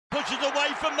pushes away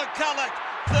from McCulloch.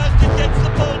 Thurston gets the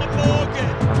ball to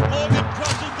Morgan. Morgan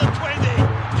crosses the 20.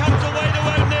 Comes away to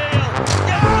O'Neill.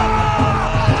 Gets the ball.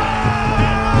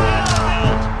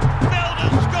 Milt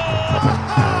has scored.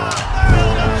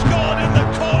 Milt has scored in the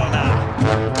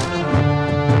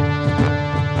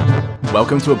corner.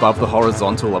 Welcome to Above the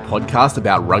Horizontal, a podcast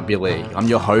about rugby league. I'm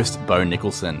your host, Bo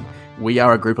Nicholson. We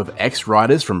are a group of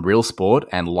ex-writers from Real Sport,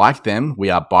 and like them, we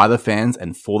are by the fans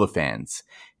and for the fans.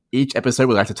 Each episode,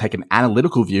 we like to take an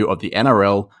analytical view of the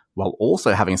NRL while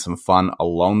also having some fun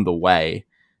along the way.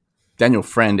 Daniel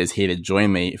Friend is here to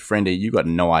join me. Friendy, you got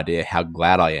no idea how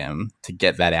glad I am to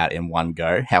get that out in one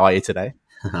go. How are you today?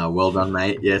 Well done,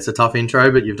 mate. Yeah, it's a tough intro,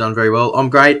 but you've done very well. I'm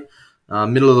great.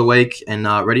 Middle of the week and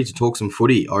ready to talk some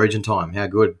footy. Origin time. How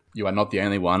good? You are not the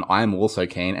only one. I am also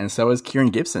keen, and so is Kieran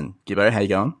Gibson. Gibbo, how you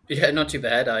going? Yeah, not too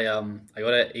bad. I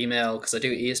got an email because I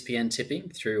do ESPN tipping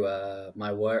through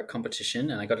my work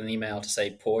competition, and I got an email to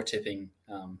say poor tipping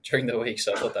during the week,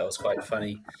 so I thought that was quite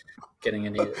funny, getting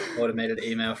an automated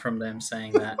email from them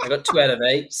saying that. I got 2 out of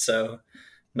 8, so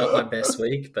not my best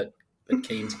week, but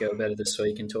keen to go better this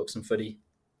week and talk some footy.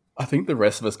 I think the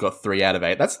rest of us got 3 out of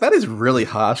 8. That is really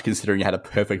harsh considering you had a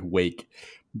perfect week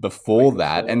before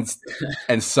that,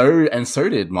 and so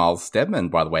did Miles Stedman,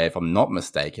 by the way, if I'm not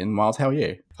mistaken. Miles, how are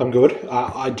you? I'm good.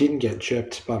 I didn't get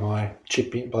chirped by my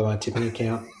tipping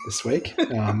account this week,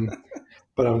 but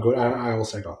I'm good. I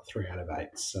also got 3 out of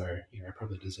 8, so I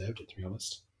probably deserved it, to be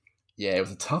honest. Yeah, it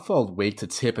was a tough old week to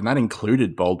tip, and that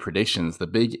included bold predictions. The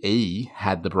Big E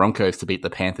had the Broncos to beat the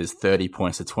Panthers 30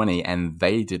 points to 20, and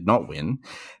they did not win.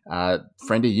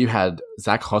 Friendy, you had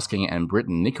Zach Hosking and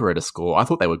Britton Nickera to score. I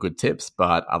thought they were good tips,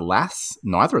 but alas,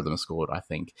 neither of them scored, I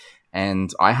think.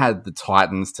 And I had the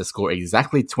Titans to score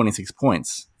exactly 26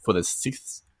 points for the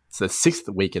sixth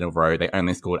week in a row. They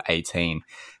only scored 18,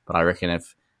 but I reckon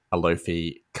if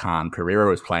Alofi Khan Pereira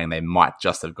was playing, they might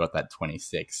just have got that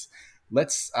 26.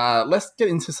 Let's get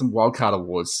into some wildcard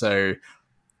awards. So,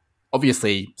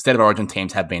 obviously, State of Origin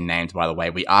teams have been named, by the way.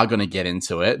 We are going to get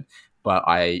into it, but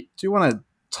I do want to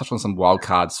touch on some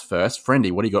wildcards first.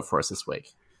 Friendy, what do you got for us this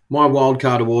week? My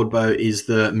wildcard award, Bo, is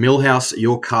the Millhouse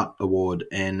Your Cut Award.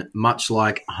 And much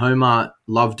like Homer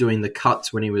loved doing the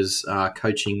cuts when he was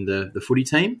coaching the footy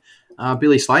team,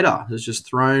 Billy Slater has just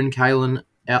thrown Kalen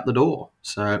out the door.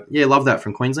 So, yeah, love that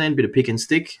from Queensland. Bit of pick and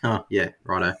stick. Oh, yeah,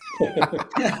 righto.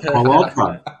 My wild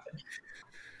card.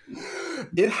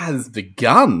 It has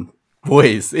begun,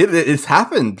 boys. It's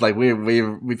happened. Like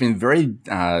we've been very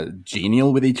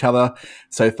genial with each other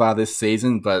so far this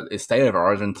season, but it's State of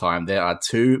Origin time. There are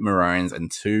 2 Maroons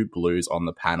and 2 Blues on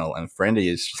the panel, and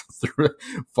Friendy is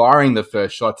firing the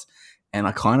first shots, and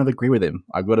I kind of agree with him.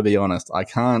 I've got to be honest. I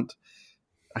can't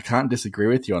disagree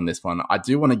with you on this one. I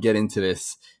do want to get into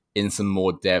this in some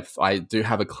more depth. I do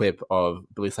have a clip of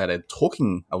Billy Slater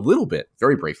talking a little bit,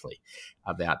 very briefly,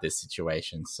 about this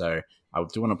situation. So I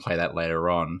do want to play that later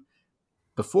on.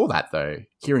 Before that, though,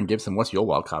 Kieran Gibson, what's your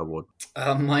wildcard award?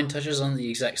 Mine touches on the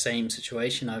exact same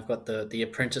situation. I've got the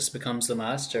apprentice becomes the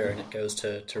master, and it goes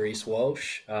to Reece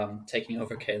Walsh, taking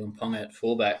over Kalen Ponga at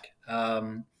fullback.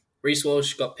 Reece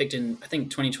Walsh got picked in, I think,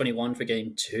 2021 for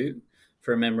Game 2.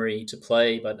 For memory to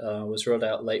play, but was ruled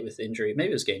out late with injury.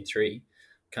 Maybe it was Game 3.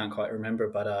 Can't quite remember.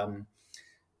 But I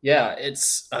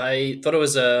thought it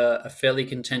was a fairly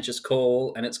contentious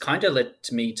call, and it's kind of led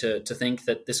to me to think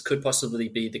that this could possibly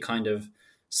be the kind of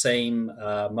same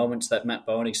moments that Matt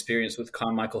Bowen experienced with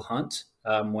Carmichael Hunt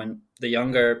when the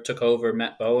younger took over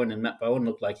Matt Bowen, and Matt Bowen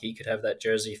looked like he could have that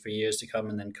jersey for years to come,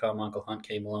 and then Carmichael Hunt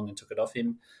came along and took it off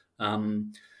him.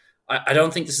 I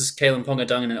don't think this is Kalen Ponga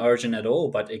done in Origin at all,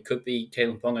 but it could be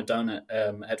Kalen Ponga done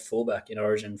at fullback in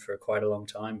Origin for quite a long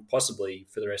time, possibly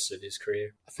for the rest of his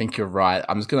career. I think you're right.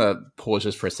 I'm just going to pause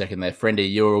just for a second there. Friendy,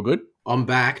 you all good? I'm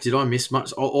back. Did I miss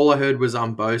much? All I heard was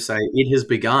Bo say, "It has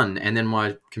begun," and then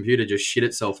my computer just shit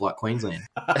itself like Queensland.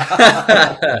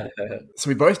 So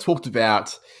we both talked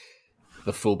about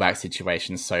the fullback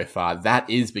situation so far. That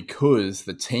is because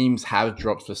the teams have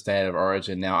dropped for State of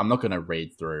Origin. Now, I'm not going to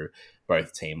read through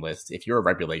both team lists. If you're a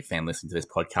rugby league fan listening to this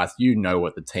podcast, you know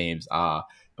what the teams are.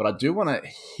 But I do want to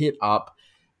hit up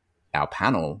our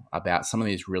panel about some of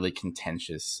these really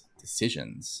contentious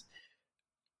decisions.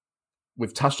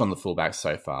 We've touched on the fullbacks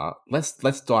so far.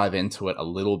 Let's dive into it a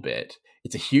little bit.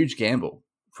 It's a huge gamble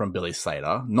from Billy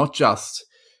Slater, not just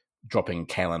dropping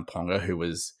Kalen Ponga, who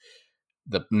was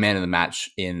the man of the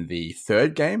match in the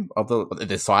third game of the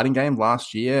deciding game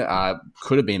last year.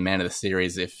 Could have been man of the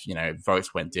series if,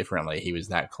 votes went differently. He was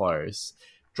that close.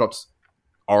 Drops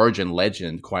Origin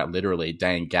legend, quite literally,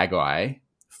 Dane Gagai,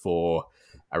 for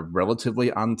a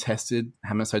relatively untested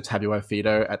Hamiso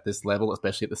Tabuai-Fidow at this level,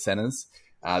 especially at the centres.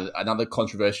 Another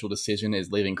controversial decision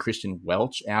is leaving Christian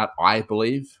Welch out, I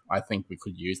believe. I think we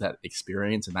could use that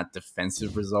experience and that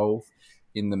defensive resolve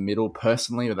in the middle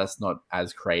personally, but that's not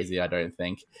as crazy, I don't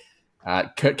think.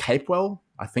 Kurt Capewell,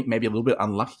 I think maybe a little bit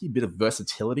unlucky, a bit of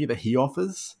versatility that he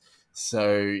offers.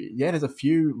 So, yeah, there's a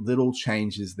few little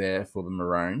changes there for the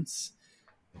Maroons.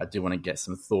 I do want to get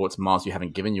some thoughts. Miles, you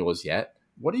haven't given yours yet.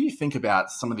 What do you think about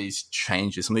some of these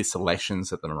changes, some of these selections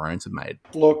that the Maroons have made?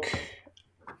 Look,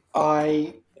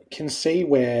 I can see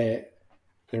where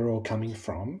they're all coming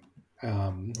from,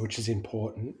 which is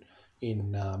important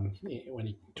when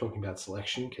you're talking about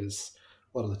selection, because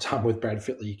a lot of the time with Brad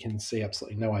Fittler, you can see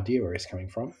absolutely no idea where he's coming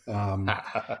from.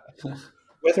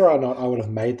 Whether or not I would have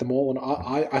made them all,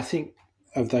 and I think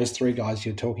of those three guys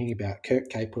you're talking about, Kurt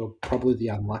Capewell probably the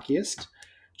unluckiest.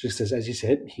 Just as you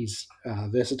said, he's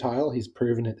versatile. He's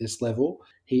proven at this level.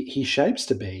 He shapes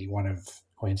to be one of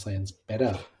Queensland's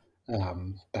better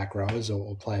back rowers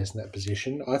or players in that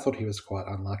position. I thought he was quite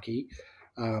unlucky.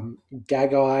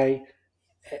 Gagai,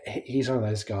 he's one of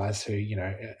those guys who,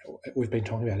 we've been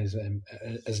talking about as an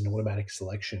automatic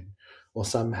selection, or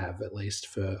some have at least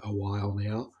for a while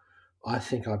now. I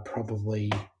think I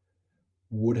probably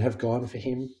would have gone for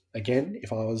him again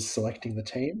if I was selecting the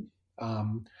team.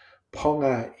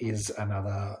 Ponga is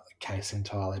another case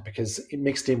entirely, because it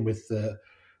mixed in with the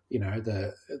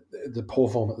poor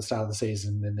form at the start of the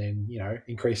season, and then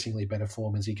increasingly better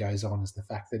form as he goes on, is the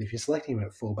fact that if you're selecting him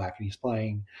at fullback and he's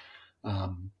playing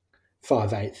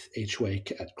 5/8 each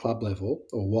week at club level,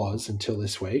 or was until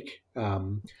this week,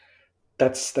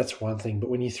 that's one thing. But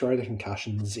when you throw the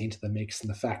concussions into the mix and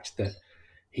the fact that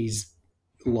he's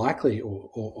likely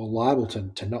or liable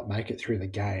to not make it through the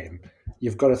game,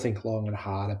 you've got to think long and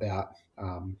hard about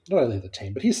not only the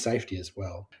team, but his safety as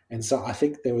well. And so I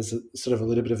think there was a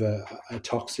little bit of a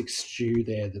toxic stew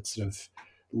there that sort of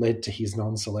led to his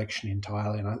non-selection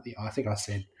entirely. And I think I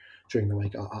said during the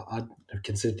week I'd have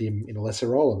considered him in a lesser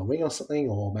role on the wing or something,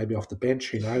 or maybe off the bench.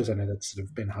 Who knows? I know that's sort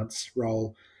of Ben Hunt's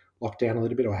role locked down a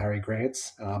little bit, or Harry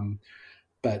Grant's.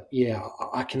 But yeah,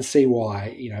 I can see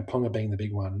why, Ponga being the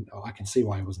big one, I can see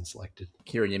why he wasn't selected.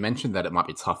 Kieran, you mentioned that it might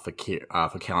be tough for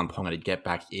Kalyn Ponga to get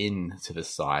back into the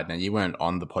side. Now, you weren't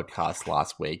on the podcast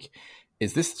last week.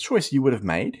 Is this the choice you would have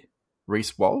made,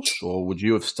 Reece Walsh, or would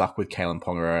you have stuck with Kalyn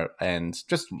Ponga? And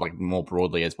just like more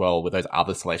broadly as well, with those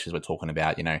other selections we're talking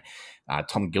about,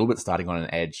 Tom Gilbert starting on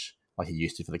an edge like he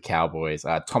used to for the Cowboys,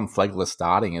 Tom Flegler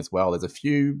starting as well. There's a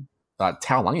few,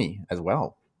 Taulagi as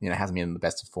well. Hasn't been in the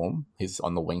best of form. He's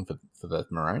on the wing for the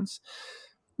Maroons.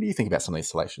 What do you think about some of these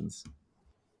selections?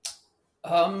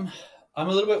 I'm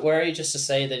a little bit worried just to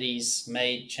say that he's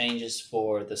made changes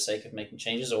for the sake of making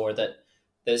changes, or that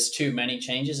there's too many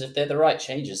changes. If they're the right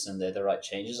changes, then they're the right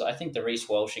changes. I think the Reece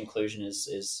Walsh inclusion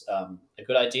is a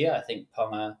good idea. I think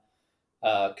Ponga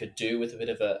could do with a bit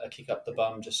of a kick up the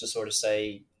bum, just to sort of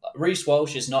say Reece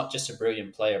Walsh is not just a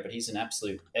brilliant player, but he's an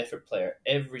absolute effort player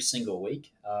every single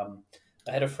week.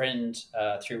 I had a friend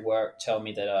through work tell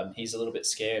me that he's a little bit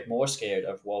more scared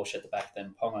of Walsh at the back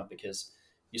than Ponga, because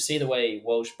you see the way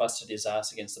Walsh busted his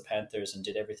ass against the Panthers and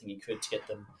did everything he could to get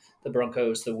the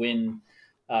Broncos the win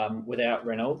without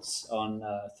Reynolds on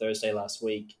Thursday last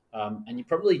week. And you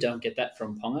probably don't get that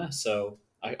from Ponga, so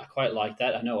I quite like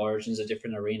that. I know Origin's a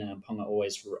different arena, and Ponga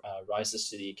always rises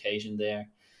to the occasion there.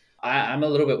 I'm a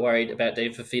little bit worried about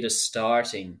Dave Fifita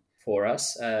starting for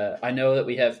us. I know that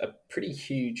we have a pretty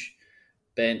huge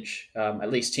bench, at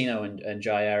least Tino and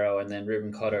Jai Arrow, and then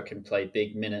Ruben Cotter can play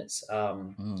big minutes.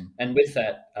 And with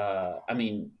that,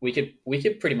 we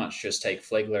could pretty much just take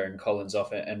Flegler and Collins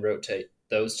off and rotate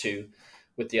those two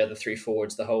with the other three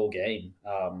forwards the whole game,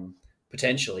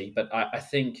 potentially. But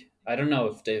I don't know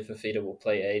if Dave Fifita will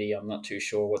play 80. I'm not too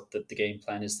sure what the game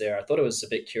plan is there. I thought it was a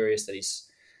bit curious that he's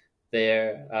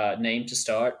there, named to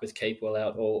start with Capewell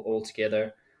out all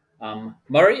together.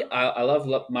 Murray, I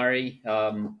love Murray.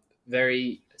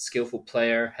 Very skillful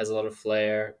player, has a lot of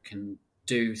flair, can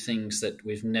do things that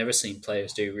we've never seen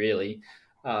players do, really.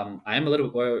 I am a little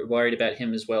bit worried about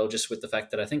him as well, just with the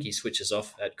fact that I think he switches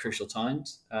off at crucial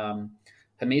times.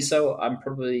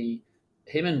 Hamiso,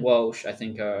 him and Walsh, I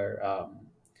think, are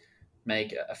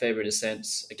make a fair bit of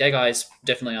sense. Gagai's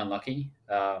definitely unlucky.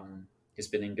 He's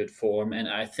been in good form, and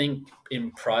I think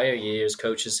in prior years,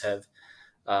 coaches have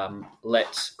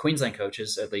Queensland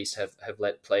coaches at least have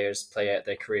let players play out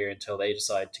their career until they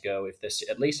decide to go, if they're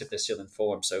still in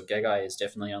form. So Gagai is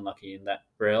definitely unlucky in that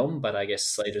realm, but I guess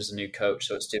Slater's a new coach,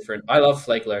 so it's different. I love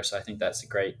Flegler, so I think that's a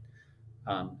great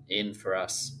in for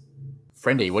us.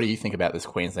 Friendy, what do you think about this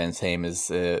Queensland team?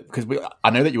 Because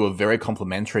I know that you were very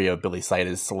complimentary of Billy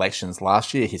Slater's selections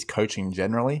last year, his coaching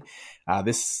generally.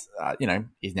 He's now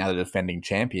the defending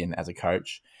champion as a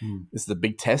coach. This is a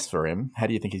big test for him. How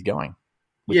do you think he's going?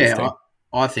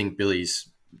 I think Billy's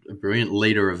a brilliant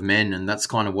leader of men, and that's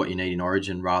kind of what you need in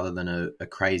Origin rather than a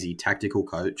crazy tactical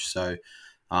coach. So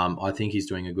I think he's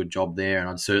doing a good job there, and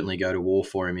I'd certainly go to war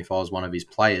for him if I was one of his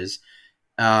players.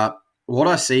 What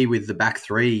I see with the back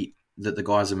three that the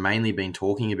guys have mainly been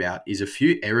talking about is a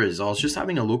few errors. I was just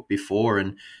having a look before,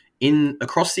 and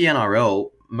across the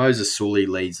NRL, Moses Sully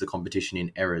leads the competition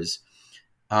in errors.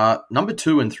 Number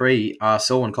 2 and 3 are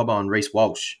Selwyn Cobbo and Reece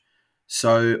Walsh.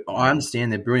 So I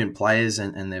understand they're brilliant players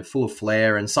and they're full of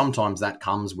flair, and sometimes that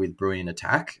comes with brilliant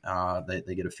attack.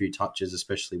 They get a few touches,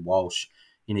 especially Walsh,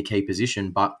 in a key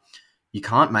position, but you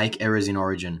can't make errors in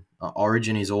Origin.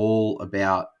 Origin is all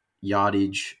about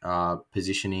yardage,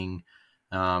 positioning.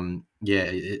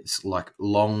 It's like a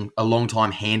long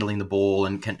time handling the ball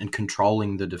and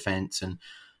controlling the defense. And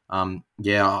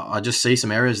I just see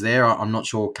some errors there. I'm not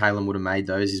sure Kalen would have made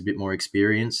those. He's a bit more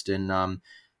experienced, and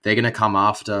they're going to come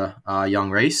after young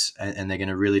Reece, and they're going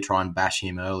to really try and bash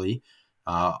him early.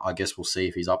 I guess we'll see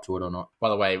if he's up to it or not. By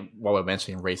the way, while we're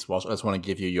mentioning Reece Walsh, I just want to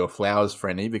give you your flowers,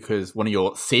 Friendy, because one of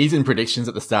your season predictions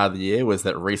at the start of the year was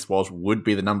that Reece Walsh would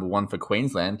be the number 1 for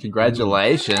Queensland.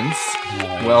 Congratulations.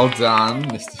 Well done,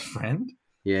 Mr. Friend.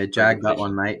 Yeah, jagged that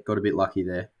one, mate. Got a bit lucky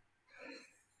there.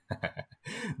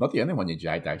 Not the only one you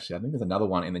jagged, actually. I think there's another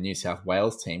one in the New South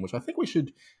Wales team, which I think we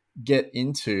should get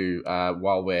into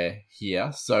while we're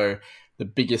here. So the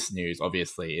biggest news,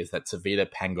 obviously, is that Tevita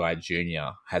Pangai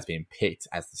Jr. has been picked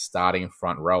as the starting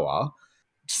front rower,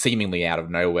 seemingly out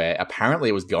of nowhere. Apparently,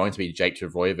 it was going to be Jake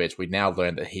Trbojevic. We now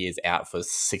learned that he is out for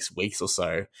 6 weeks or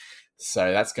so.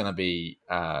 So that's going to be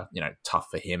tough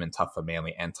for him and tough for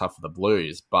Manly and tough for the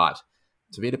Blues. But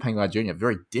Tevita Pangai Jr.,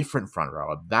 very different front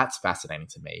rower. That's fascinating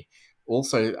to me.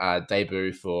 Also,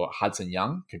 debut for Hudson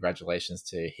Young. Congratulations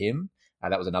to him.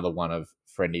 That was another one of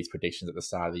Friendy's predictions at the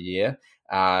start of the year.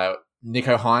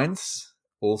 Nicho Hynes,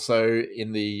 also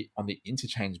on the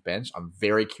interchange bench. I'm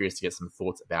very curious to get some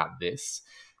thoughts about this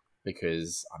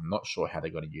because I'm not sure how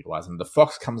they're going to utilise him. The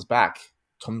Fox comes back.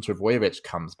 Tom Trbojevic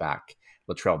comes back.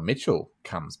 Latrell Mitchell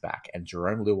comes back. And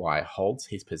Jerome Luai holds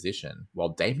his position while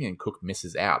Damien Cook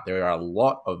misses out. There are a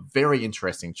lot of very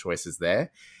interesting choices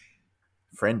there.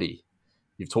 Friendy,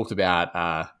 you've talked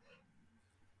about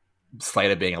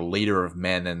Slater being a leader of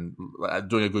men and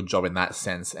doing a good job in that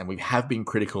sense. And we have been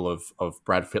critical of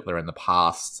Brad Fittler in the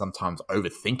past, sometimes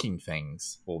overthinking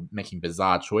things or making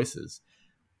bizarre choices.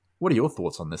 What are your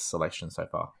thoughts on this selection so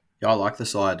far? Yeah, I like the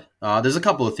side. There's a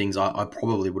couple of things I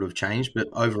probably would have changed, but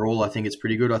overall I think it's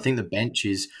pretty good. I think the bench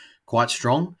is quite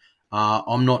strong.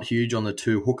 I'm not huge on the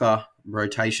 2 hooker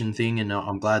rotation thing, and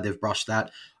I'm glad they've brushed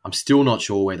that. I'm still not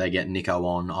sure where they get Nicho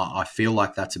on. I feel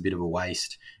like that's a bit of a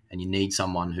waste, and you need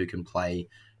someone who can play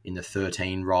in the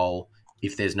 13 role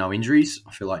if there's no injuries.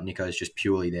 I feel like Nicho is just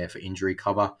purely there for injury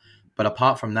cover. But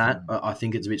apart from that, I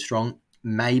think it's a bit strong.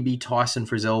 Maybe Tyson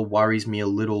Frizzell worries me a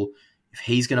little. If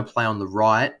he's going to play on the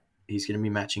right, he's going to be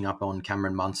matching up on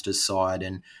Cameron Munster's side,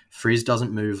 and Frizz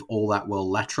doesn't move all that well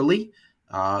laterally,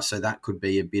 so that could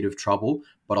be a bit of trouble.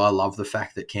 But I love the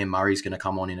fact that Cam Murray's going to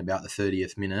come on in about the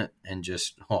 30th minute and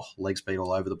just leg speed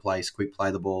all over the place, quick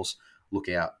play the balls, look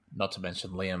out. Not to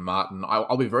mention Liam Martin.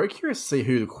 I'll be very curious to see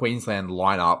who the Queensland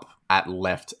line up at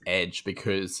left edge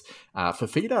because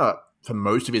Fafita, for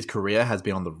most of his career, has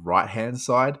been on the right-hand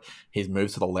side. He's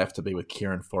moved to the left to be with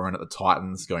Kieran Foran at the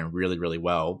Titans, going really, really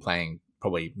well, playing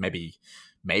probably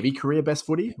maybe career best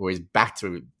footy, or he's back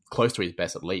to close to his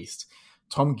best at least.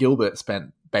 Tom Gilbert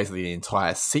spent basically the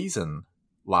entire season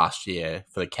last year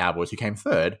for the Cowboys, who came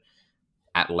third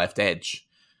at left edge.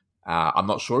 I'm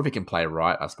not sure if he can play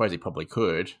right. I suppose he probably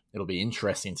could. It'll be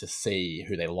interesting to see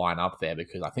who they line up there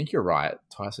because I think you're right.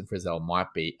 Tyson Frizzell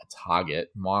might be a target.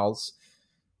 Miles,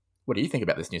 what do you think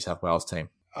about this New South Wales team?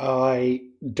 I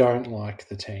don't like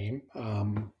the team.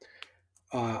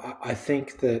 I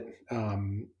think that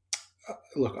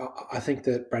I think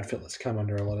that Brad Fittler's come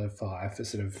under a lot of fire for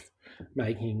sort of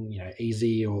making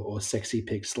easy or sexy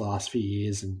picks the last few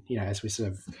years, and as we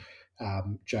sort of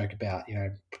joke about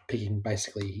picking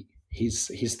basically his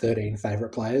 13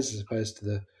 favourite players as opposed to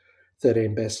the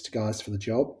 13 best guys for the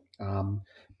job.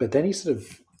 But then he sort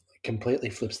of completely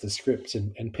flips the script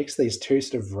and picks these 2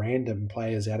 sort of random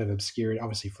players out of obscurity.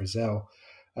 Obviously, Frizzell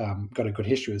got a good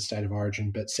history with State of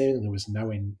Origin, but seemingly there was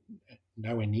nowhere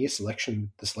near the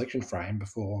selection frame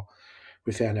before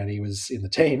we found out he was in the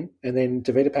team. And then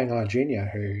Tevita Pangai Jr.,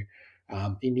 who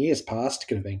In years past,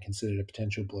 could have been considered a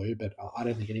potential blue, but I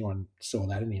don't think anyone saw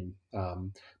that in him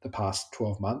the past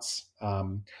 12 months.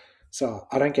 So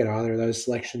I don't get either of those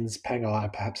selections.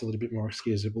 Pangai perhaps a little bit more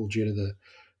excusable due to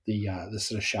the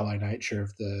sort of shallow nature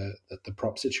of the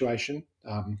prop situation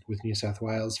with New South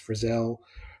Wales. Frizzell,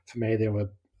 for me, there were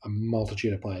a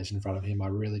multitude of players in front of him. I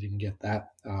really didn't get that.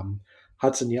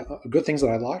 Hudson Young, good things that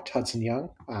I liked. Hudson Young,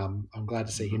 I'm glad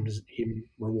to see him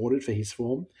rewarded for his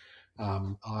form.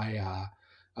 I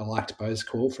liked Bo's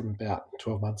call from about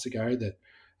 12 months ago that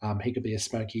he could be a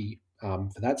smoky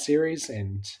for that series,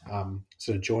 and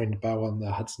sort of joined Bo on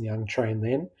the Hudson Young train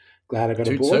then. Glad I got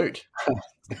aboard.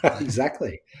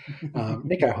 Exactly.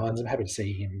 Nicho Hynes, I'm happy to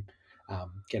see him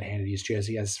get handed his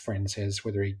jersey. As friend says,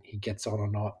 whether he gets on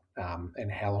or not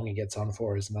and how long he gets on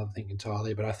for is another thing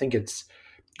entirely. But I think it's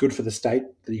good for the state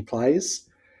that he plays.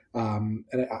 And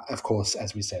of course,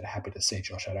 as we said, happy to see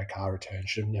Josh Addo-Carr return.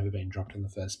 Should have never been dropped in the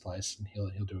first place, and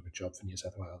he'll do a good job for New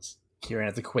South Wales. Kieran,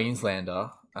 as a Queenslander,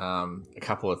 a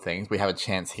couple of things. We have a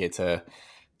chance here to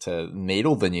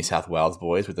needle the New South Wales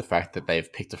boys with the fact that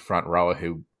they've picked a front rower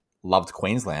who loved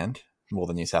Queensland more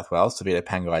than New South Wales. Tevita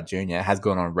Pangai Jr. has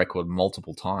gone on record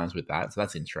multiple times with that, so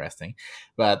that's interesting.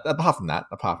 But apart from that,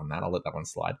 I'll let that one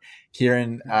slide.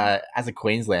 Kieran, as a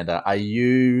Queenslander, are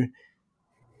you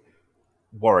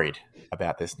worried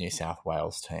about this New South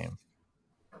Wales team?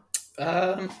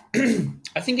 I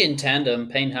think in tandem,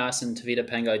 Payne Haas and Tevita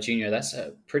Pangai Jr., that's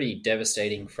a pretty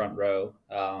devastating front row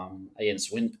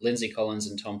against Lindsay Collins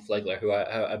and Tom Flegler, who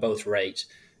I both rate,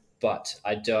 but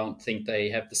I don't think they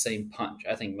have the same punch.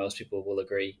 I think most people will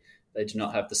agree they do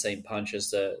not have the same punch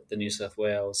as the New South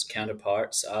Wales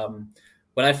counterparts.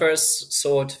 When I first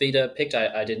saw Tevita picked,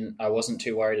 I wasn't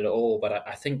too worried at all, but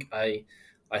I think I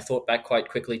thought back quite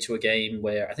quickly to a game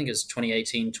where I think it was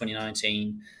 2018,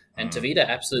 2019, and Tevita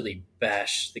absolutely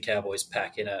bashed the Cowboys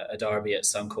pack in a derby at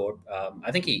Suncorp.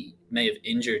 I think he may have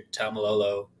injured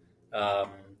Taumalolo,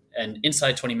 and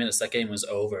inside 20 minutes that game was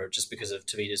over just because of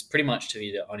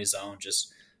Tevita on his own,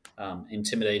 just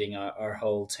intimidating our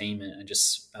whole team and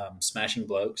just smashing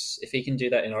blokes. If he can do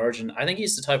that in Origin, I think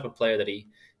he's the type of player that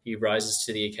he rises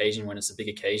to the occasion when it's a big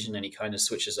occasion, and he kind of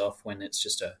switches off when it's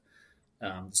just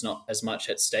there's not as much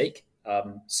at stake.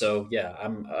 So yeah,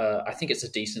 I think it's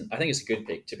a good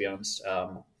pick, to be honest.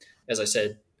 As I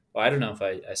said, well, I don't know if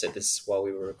I said this while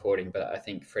we were recording, but I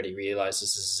think Freddie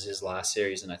realizes this is his last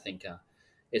series, and I think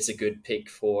it's a good pick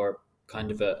for kind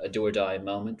of a do or die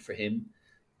moment for him.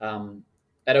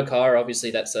 Addo-Carr, obviously,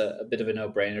 that's a bit of a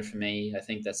no-brainer for me. I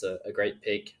think that's a great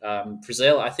pick.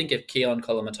 Frizzell, I think if Keon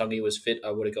Kolamatangi was fit,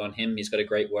 I would have gone him. He's got a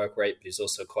great work rate, but he's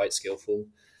also quite skillful.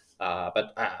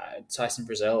 But Tyson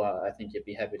Frizzell, I think you'd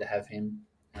be happy to have him.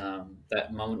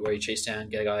 That moment where he chased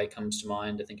down Gagai comes to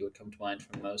mind. I think it would come to mind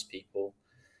from most people.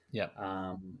 Yeah.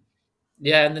 And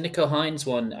the Nicho Hynes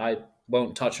one, I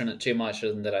won't touch on it too much,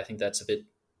 other than that I think that's a bit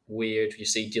weird. You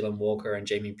see Dylan Walker and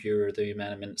Jamie Buhrer, the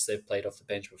amount of minutes they've played off the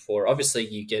bench before. Obviously,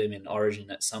 you get him in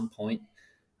Origin at some point.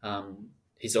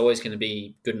 He's always going to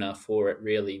be good enough for it,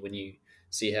 really, when you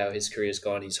see how his career's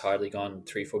gone. He's hardly gone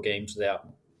 3-4 games without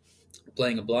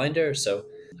playing a blinder, so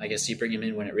I guess you bring him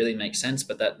in when it really makes sense,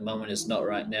 but that moment is not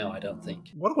right now, I don't think.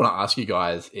 What I want to ask you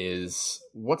guys is,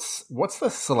 what's the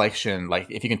selection, like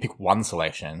if you can pick one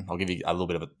selection, I'll give you a little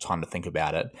bit of a time to think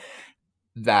about it,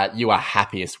 that you are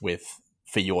happiest with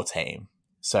for your team?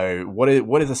 So what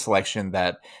is a selection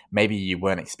that maybe you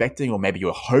weren't expecting, or maybe you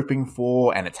were hoping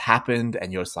for and it's happened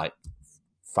and you're just like,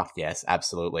 fuck yes,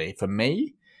 absolutely. For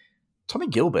me, Tommy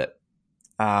Gilbert.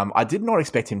 I did not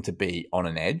expect him to be on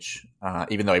an edge,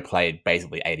 even though he played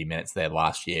basically 80 minutes there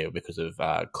last year because of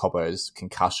Cobbo's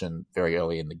concussion very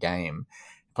early in the game.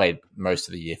 Played most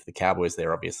of the year for the Cowboys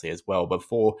there, obviously, as well.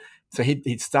 So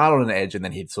he'd start on an edge and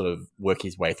then he'd sort of work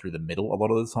his way through the middle a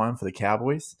lot of the time for the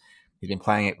Cowboys. He's been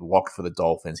playing it lock for the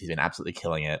Dolphins. He's been absolutely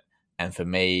killing it. And for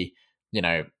me,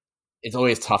 it's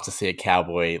always tough to see a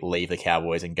Cowboy leave the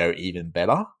Cowboys and go even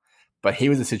better. But he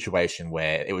was a situation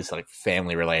where it was like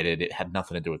family related. It had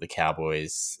nothing to do with the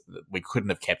Cowboys. We couldn't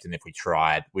have kept him if we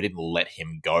tried. We didn't let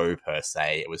him go per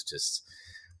se. It was just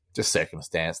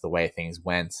circumstance, the way things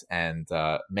went. And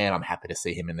man, I'm happy to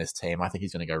see him in this team. I think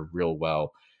he's going to go real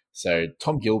well. So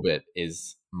Tom Gilbert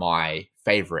is my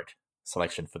favourite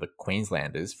selection for the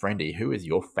Queenslanders. Friendy, who is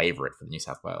your favourite for the New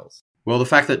South Wales? Well, the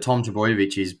fact that Tom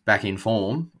Trbojevic is back in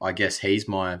form, I guess he's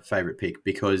my favourite pick,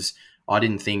 because I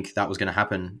didn't think that was going to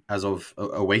happen as of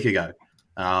a week ago.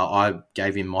 I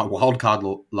gave him my wild card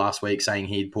last week saying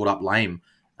he'd pulled up lame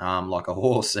like a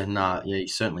horse, and he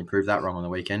certainly proved that wrong on the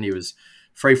weekend. He was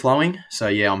free-flowing. So,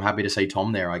 yeah, I'm happy to see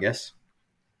Tom there, I guess.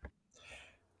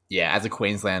 Yeah, as a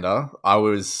Queenslander, I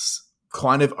was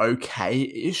kind of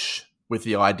okay-ish with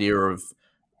the idea of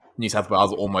New South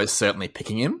Wales almost certainly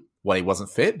picking him when he wasn't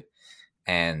fit.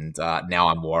 And now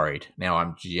I'm worried. Now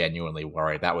I'm genuinely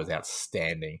worried. That was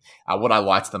outstanding. What I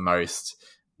liked the most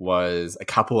was a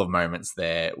couple of moments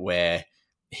there where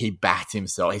he backed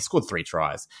himself. He scored 3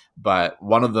 tries, but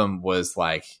one of them was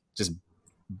like just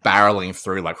barreling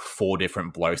through like 4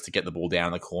 different blokes to get the ball down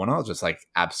in the corner, just like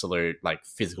absolute like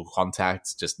physical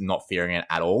contact, just not fearing it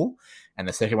at all. And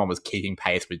the second one was keeping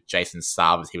pace with Jason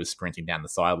Saab as he was sprinting down the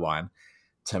sideline.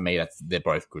 To me, they're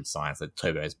both good signs that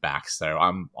Turbo's back. So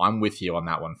I'm with you on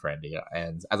that one, Friendy.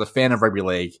 And as a fan of rugby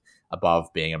league,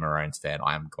 above being a Maroons fan,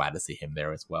 I am glad to see him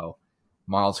there as well.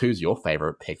 Miles, who's your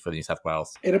favourite pick for New South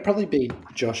Wales? It'll probably be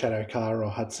Josh Addo-Carr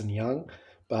or Hudson Young,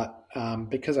 but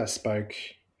because I spoke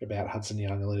about Hudson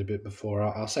Young a little bit before,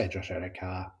 I'll say Josh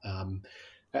Addo-Carr.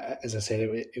 As I said,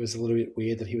 it was a little bit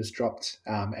weird that he was dropped,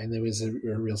 and there was a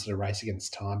real sort of race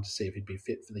against time to see if he'd be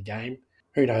fit for the game.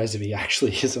 Who knows if he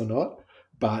actually is or not?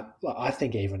 But I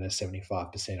think even a 75%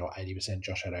 or 80%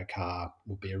 Josh Addo-Carr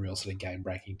will be a real sort of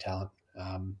game-breaking talent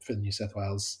for New South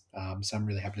Wales. So I'm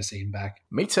really happy to see him back.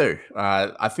 Me too.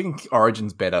 I think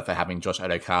Origin's better for having Josh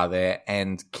Addo-Carr there.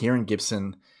 And Kieran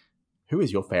Gibson, who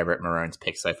is your favourite Maroons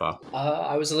pick so far?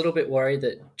 I was a little bit worried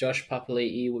that Josh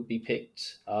Papali'i would be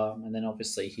picked, and then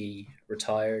obviously he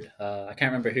retired. I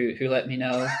can't remember who let me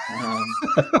know.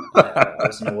 I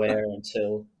wasn't aware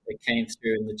until it came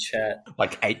through in the chat.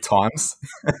 Like 8 times.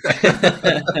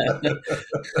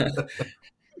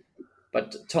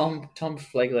 But Tom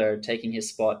Flegler taking his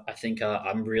spot, I think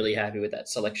I'm really happy with that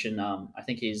selection. I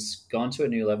think he's gone to a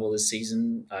new level this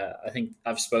season. I think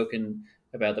I've spoken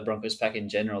about the Broncos pack in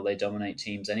general. They dominate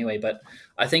teams anyway. But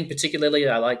I think particularly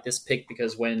I like this pick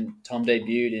because when Tom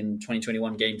debuted in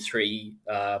 2021 Game 3,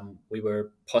 we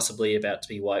were possibly about to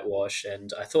be whitewashed.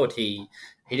 And I thought he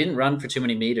didn't run for too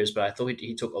many meters, but I thought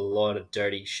he took a lot of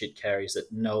dirty shit carries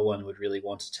that no one would really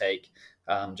want to take.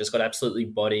 Just got absolutely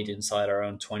bodied inside our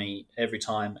own 20 every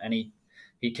time. And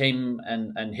he came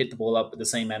and hit the ball up with the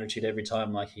same attitude every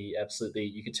time. Like he absolutely,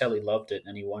 you could tell he loved it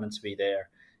and he wanted to be there,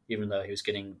 even though he was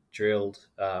getting drilled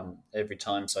every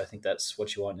time. So I think that's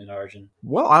what you want in Origin.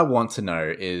 What I want to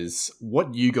know is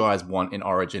what you guys want in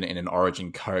Origin in an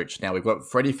Origin coach. Now, we've got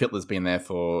Freddie Fittler's been there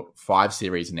for 5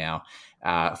 series now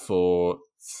for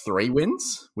 3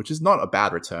 wins, which is not a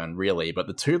bad return, really. But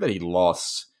the 2 that he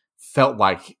lost felt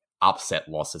like upset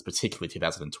losses, particularly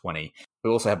 2020. We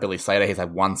also have Billy Slater. He's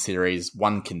had 1 series,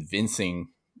 1 convincing,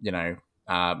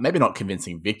 maybe not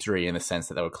convincing victory in the sense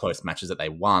that they were close matches that they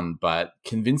won, but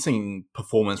convincing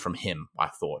performance from him, I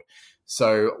thought.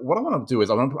 So what I want to do is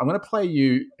I'm going to play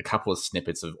you a couple of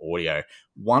snippets of audio.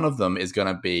 One of them is going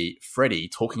to be Freddie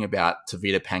talking about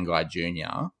Tavita Pangai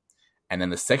Jr., and then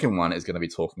the second one is going to be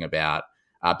talking about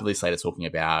Billy Slater talking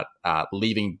about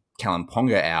leaving Kalen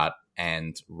Ponga out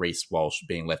and Reece Walsh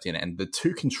being left in, and the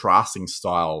 2 contrasting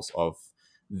styles of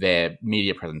their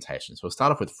media presentations. We'll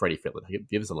start off with Freddie Fittler.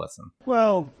 Give us a lesson.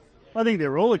 Well, I think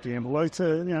they're all a gamble.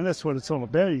 That's what it's all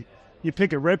about. You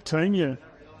pick a rep team, you're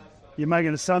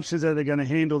making assumptions that they're going to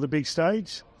handle the big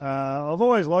stage. I've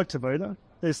always liked Tavita.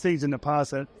 There's things in the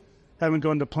past that haven't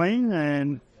gone to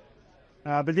plan,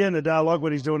 but at the end of the day, I like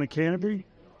what he's doing at Canterbury.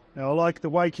 I like the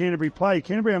way Canterbury play.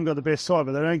 Canterbury haven't got the best side,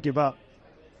 but they don't give up.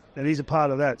 And he's a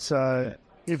part of that. So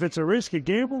if it's a risk, a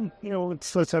gamble,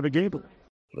 let's have a gamble.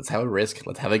 Let's have a risk.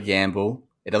 Let's have a gamble.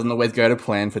 It doesn't always go to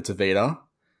plan for Tavita.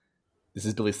 This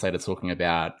is Billy Slater talking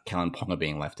about Kalen Ponga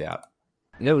being left out.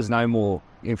 There was no more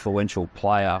influential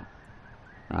player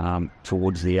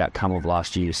towards the outcome of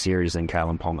last year's series than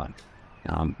Kalen Ponga.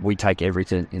 We take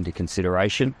everything into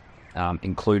consideration,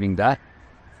 including that,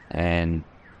 and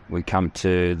we come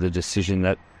to the decision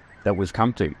that was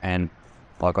come to. And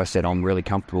like I said, I'm really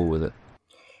comfortable with it.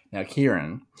 Now,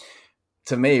 Kieran,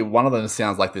 to me, one of them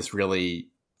sounds like this really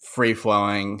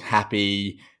free-flowing,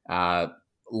 happy,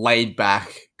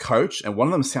 laid-back coach, and one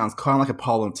of them sounds kind of like a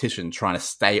politician trying to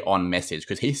stay on message,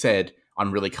 because he said,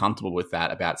 I'm really comfortable with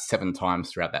that about 7 times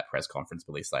throughout that press conference,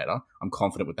 Billy Slater. I'm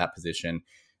confident with that position.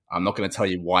 I'm not going to tell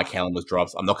you why Kalen was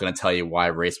dropped. I'm not going to tell you why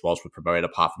Reece Walsh was promoted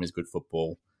apart from his good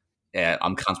football. Yeah,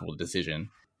 I'm comfortable with the decision.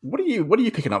 What are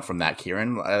you picking up from that,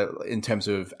 Kieran, in terms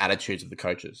of attitudes of the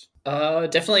coaches?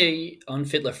 Definitely on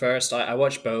Fittler first. I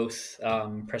watched both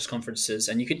press conferences,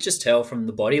 and you could just tell from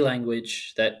the body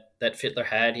language that Fittler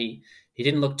had. He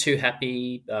didn't look too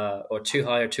happy or too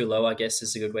high or too low, I guess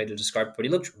is a good way to describe it, but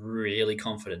he looked really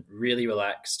confident, really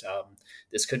relaxed.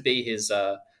 This could be his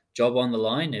job on the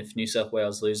line if New South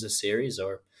Wales lose this series,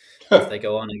 or if they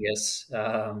go on, I guess.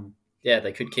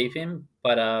 They could keep him.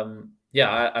 But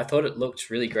I thought it looked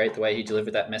really great the way he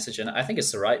delivered that message, and I think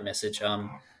it's the right message.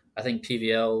 I think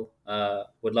PVL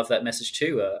would love that message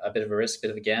too. A bit of a risk, a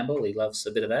bit of a gamble. He loves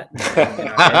a bit of that.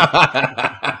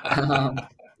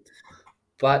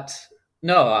 But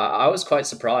no, I was quite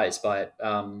surprised by it.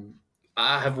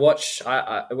 I have watched,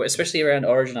 especially around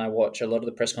Origin, I watch a lot of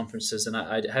the press conferences, and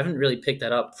I haven't really picked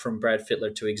that up from Brad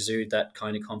Fittler to exude that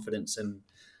kind of confidence. And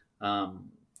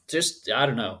just, I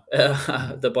don't know,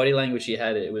 the body language he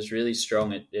had, it was really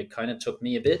strong. It kind of took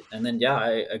me a bit. And then, yeah,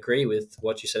 I agree with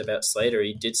what you said about Slater.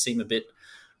 He did seem a bit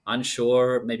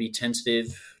unsure, maybe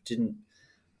tentative,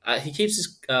 he keeps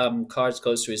his cards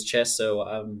close to his chest, so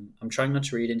I'm trying not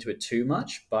to read into it too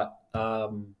much. But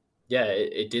yeah,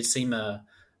 it did seem a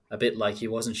bit like he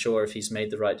wasn't sure if he's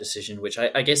made the right decision, which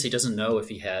I guess he doesn't know if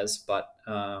he has, but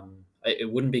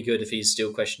it wouldn't be good if he's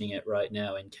still questioning it right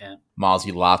now in camp. Miles,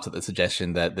 you laughed at the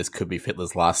suggestion that this could be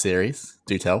Fittler's last series.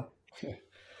 Do tell.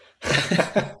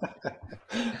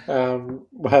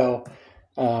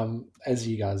 As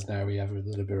you guys know, we have a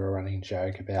little bit of a running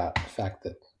joke about the fact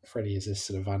that Freddie is this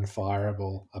sort of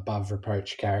unfireable, above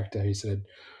reproach character who sort of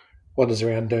wanders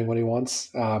around doing what he wants.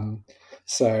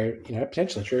 So,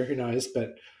 potentially true, who knows?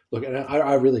 But look,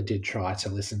 I really did try to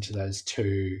listen to those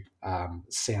two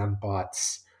sound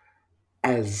bites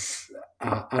as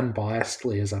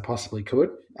unbiasedly as I possibly could.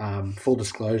 Full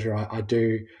disclosure, I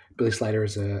do. Billy Slater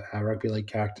is a rugby league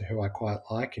character who I quite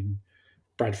like, and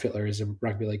Brad Fittler is a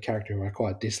rugby league character who I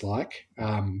quite dislike.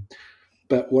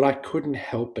 But what I couldn't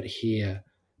help but hear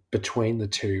between the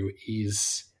two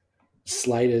is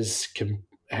Slater's,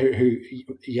 who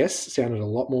yes, sounded a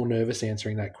lot more nervous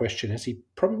answering that question, as he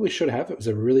probably should have. It was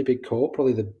a really big call,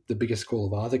 probably the biggest call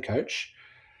of either coach.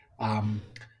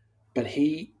 But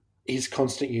his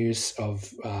constant use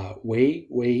of we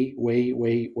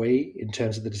in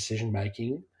terms of the decision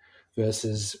making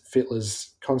versus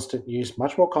Fittler's constant use,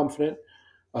 much more confident,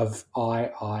 of I.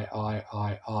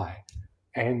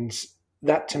 And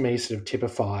that to me sort of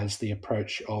typifies the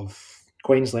approach of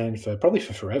Queensland probably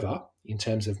for forever in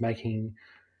terms of making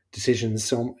decisions.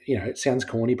 So, it sounds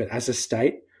corny, but as a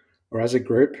state or as a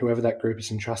group, whoever that group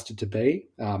is entrusted to be,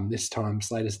 this time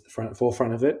Slater's at the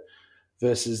forefront of it,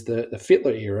 versus the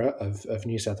Fittler era of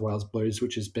New South Wales Blues,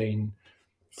 which has been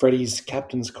Freddie's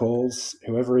captain's calls,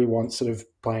 whoever he wants sort of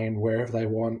playing wherever they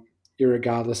want,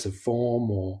 irregardless of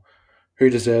form or who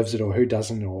deserves it or who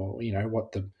doesn't, or,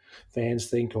 what the fans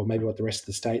think or maybe what the rest of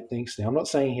the state thinks. Now, I'm not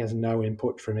saying he has no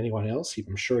input from anyone else.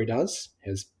 I'm sure he does. He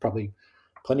has probably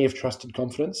plenty of trusted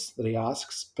confidence that he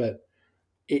asks, but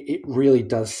it really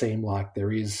does seem like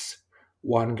there is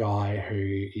one guy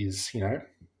who is,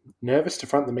 nervous to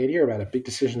front the media about a big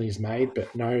decision he's made,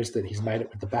 but knows that he's made it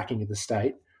with the backing of the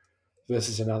state,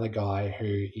 versus another guy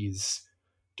who is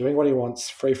doing what he wants,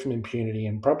 free from impunity,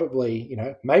 and probably,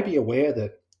 maybe aware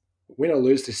that win or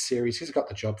lose this series, he's got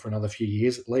the job for another few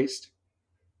years at least.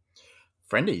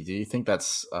 Friendy, do you think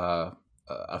that's a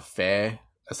fair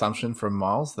assumption from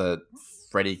Miles, that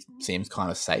Freddie seems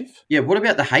kind of safe? Yeah, what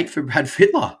about the hate for Brad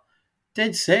Fittler?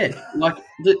 Dead set. Like,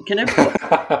 can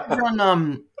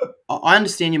everyone I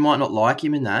understand you might not like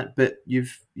him in that, but you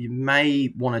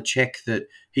may want to check that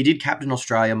he did captain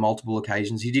Australia multiple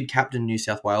occasions. He did captain New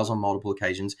South Wales on multiple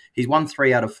occasions. He's won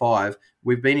 3 out of 5.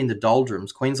 We've been in the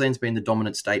doldrums. Queensland's been the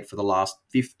dominant state for the last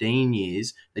 15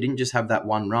 years. They didn't just have that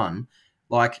one run.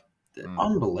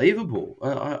 Unbelievable.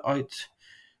 I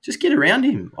just get around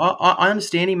him. I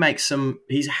understand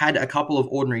he's had a couple of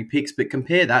ordinary picks, but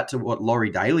compare that to what Laurie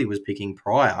Daly was picking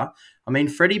prior. I mean,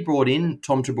 Freddie brought in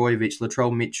Tom Trbojevic,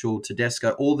 Latrell Mitchell,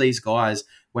 Tedesco, all these guys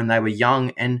when they were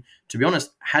young, and to be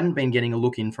honest, hadn't been getting a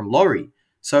look in from Laurie.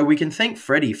 So we can thank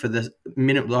Freddie for the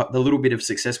little bit of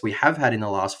success we have had in the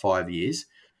last 5 years.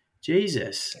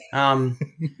 Jesus.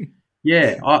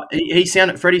 Yeah,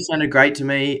 Freddie sounded great to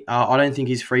me. I don't think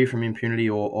he's free from impunity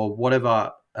or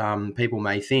whatever people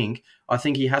may think. I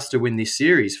think he has to win this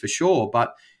series for sure,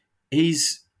 but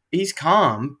he's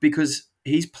calm because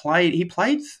he's played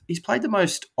the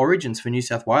most Origins for New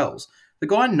South Wales. The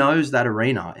guy knows that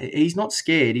arena. He's not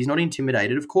scared. He's not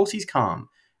intimidated. Of course he's calm.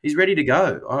 He's ready to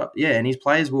go. And his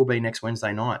players will be next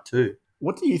Wednesday night too.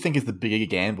 What do you think is the bigger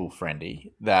gamble,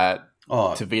 Friendy, that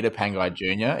Tevita Pangai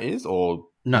Jr. is, or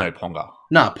no Ponga?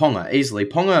 No, Ponga, easily.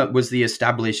 Ponga was the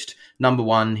established number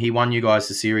one. He won you guys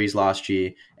the series last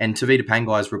year, and Tevita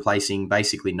Pangai is replacing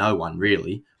basically no one,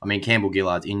 really. I mean, Campbell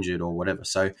Gillard's injured or whatever.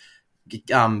 So,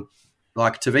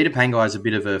 Tevita Pangai is a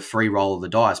bit of a free roll of the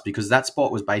dice because that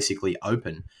spot was basically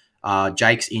open.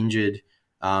 Jake's injured.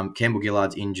 Campbell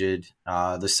Gillard's injured.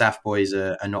 The SAF boys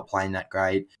are not playing that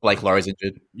great. Blake Laurie's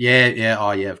injured. Yeah.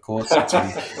 Oh, yeah, of course. You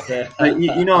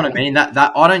know what I mean?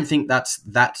 That I don't think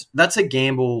that's a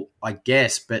gamble, I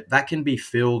guess, but that can be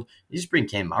filled. You just bring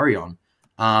Cam Murray on.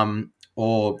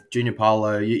 or Junior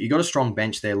Paulo. You got a strong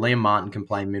bench there. Liam Martin can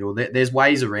play middle. There's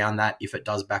ways around that if it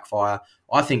does backfire.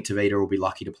 I think Tavita will be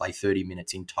lucky to play 30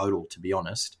 minutes in total, to be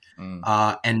honest.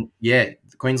 And yeah,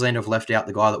 Queensland have left out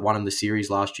the guy that won him the series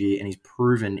last year, and he's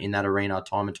proven in that arena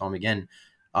time and time again.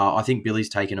 I think Billy's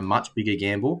taken a much bigger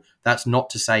gamble. That's not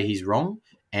to say he's wrong,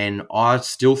 and I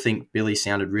still think Billy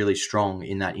sounded really strong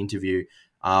in that interview.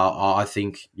 I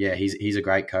think, yeah, he's a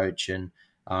great coach, and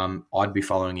I'd be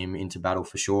following him into battle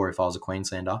for sure if I was a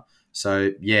Queenslander.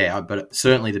 So, yeah, but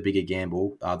certainly the bigger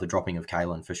gamble, the dropping of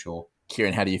Kalen for sure.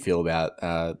 Kieran, how do you feel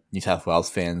about New South Wales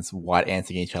fans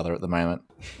white-anting each other at the moment?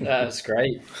 That's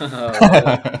great.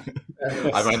 I'm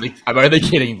only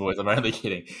kidding, boys. I'm only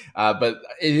kidding. But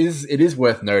it is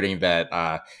worth noting that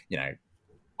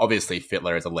obviously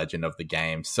Fittler is a legend of the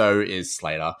game. So is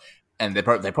Slater, and they're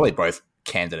probably both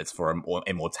candidates for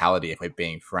immortality, if we're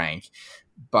being frank.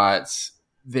 But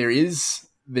there is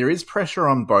pressure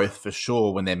on both for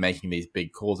sure when they're making these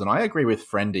big calls, and I agree with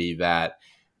Friendy that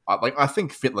I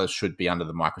think Fittler should be under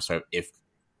the microscope if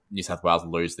New South Wales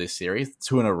lose this series.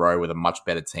 2 in a row with a much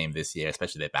better team this year,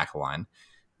 especially their backline.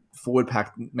 Forward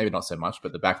pack, maybe not so much,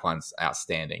 but the backline's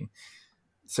outstanding.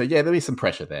 So yeah, there'll be some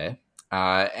pressure there.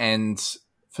 And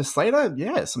for Slater,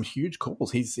 yeah, some huge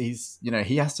calls. He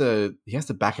has to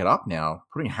back it up now.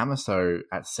 Putting Hamiso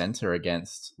at centre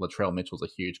against Latrell Mitchell's a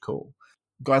huge call.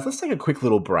 Guys, let's take a quick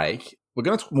little break. We're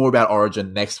going to talk more about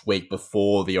Origin next week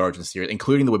before the Origin series,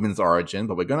 including the Women's Origin,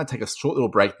 but we're going to take a short little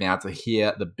break now to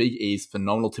hear the Big E's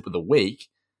phenomenal tip of the week,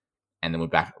 and then we're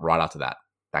back right after that.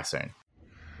 Back soon.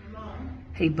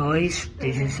 Hey boys,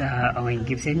 this is Owen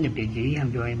Gibson, the Big E.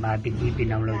 I'm doing my Big E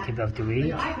phenomenal tip of the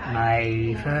week.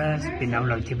 My first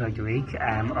phenomenal tip of the week,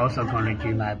 I'm also going to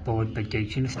do my bold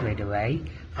prediction straight away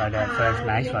for the first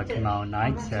match for tomorrow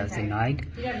night, Thursday night.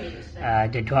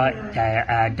 The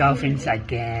Dolphins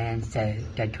against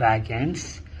the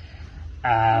Dragons.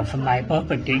 For my bold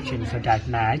prediction for that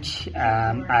match,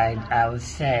 I would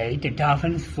say the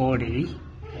Dolphins 40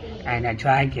 and the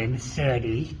Dragons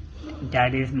 30.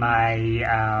 That is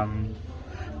my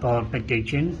bold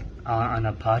prediction on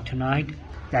the pod tonight.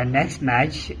 The next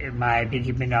match, my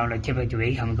big phenomenal tip of the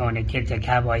week, I'm going to tip the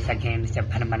Cowboys against the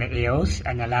Panama Eels.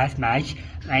 And the last match,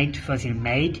 mate versus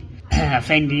mate,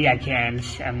 Fendi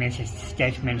against Mrs.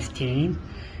 Stetchman's team,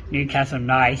 Newcastle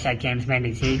Knights against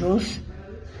Memphis Eagles.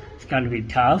 It's going to be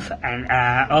tough. And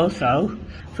also,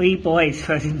 3 boys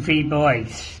versus 3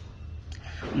 boys.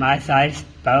 My side's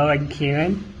Bo and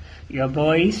Kieran. Your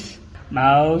boys,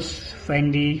 Miles,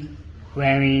 Fendi,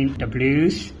 wearing the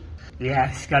blues.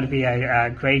 Yeah, it's got to be a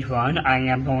great one. I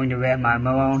am going to wear my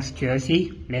Maroons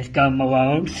jersey. Let's go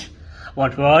Maroons.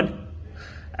 What?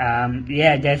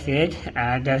 Yeah, that's it.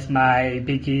 That's my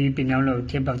biggie phenomenal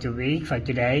tip of the week for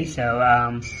today. So,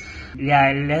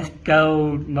 yeah, let's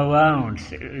go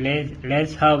Maroons.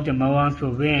 Let's hope the Maroons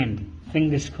will win.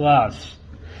 Fingers crossed.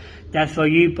 That's for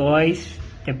you, boys.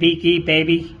 The biggie,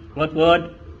 baby. What?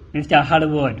 Mr.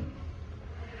 Hollywood.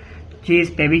 Cheers,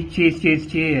 baby.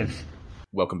 Cheers.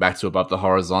 Welcome back to Above the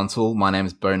Horizontal. My name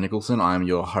is Bo Nicholson. I am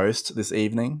your host this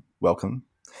evening. Welcome.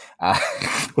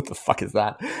 What the fuck is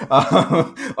that?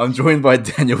 I'm joined by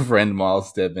Daniel Friend, Miles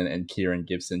Stedman, and Kieran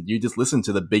Gibson. You just listened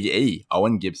to the Big E,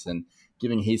 Owen Gibson,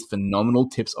 giving his phenomenal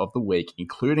tips of the week,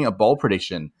 including a bold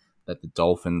prediction that the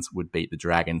Dolphins would beat the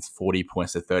Dragons 40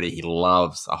 points to 30. He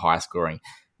loves a high-scoring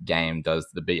game, does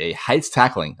the Big E. Hates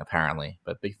tackling, apparently,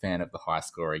 but big fan of the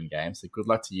high-scoring game. So good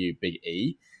luck to you, Big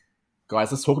E.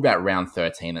 Guys, let's talk about round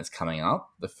 13 that's coming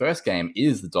up. The first game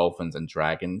is the Dolphins and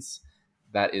Dragons.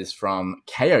 That is from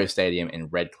KO Stadium in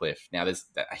Redcliffe. Now, there's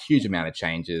a huge amount of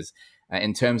changes.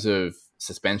 In terms of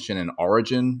suspension and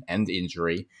origin and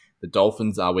injury, the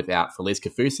Dolphins are without Felice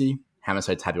Kafusi,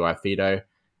 Hamiso Tabuai-Fidow,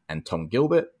 and Tom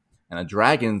Gilbert. And the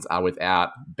Dragons are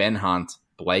without Ben Hunt,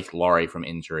 Blake Laurie from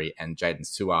injury, and Jaden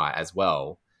Su'A as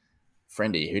well.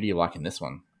 Friendy, who do you like in this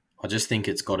one? I just think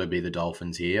it's got to be the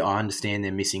Dolphins here. I understand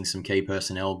they're missing some key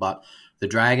personnel, but the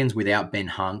Dragons without Ben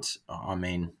Hunt, I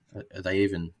mean, are they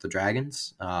even the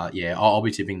Dragons? Yeah, I'll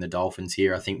be tipping the Dolphins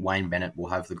here. I think Wayne Bennett will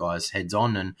have the guys heads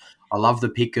on, and I love the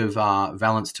pick of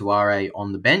Valence Tuare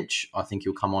on the bench. I think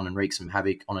he'll come on and wreak some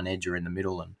havoc on an edger in the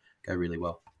middle and go really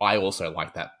well. I also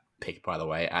like that pick, by the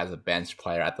way, as a bench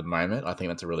player at the moment. I think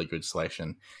that's a really good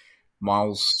selection.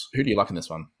 Miles, who do you like in this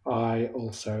one? I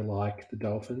also like the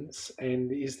Dolphins.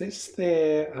 And is this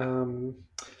their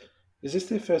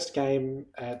first game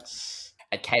at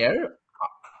KO?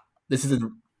 This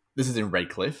is in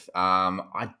Redcliffe.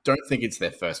 I don't think it's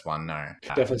their first one. No,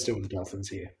 definitely still with the Dolphins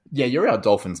here. Yeah, you're our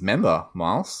Dolphins member,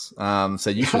 Miles. So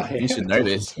you should know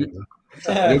this.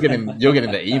 You're getting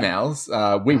the emails.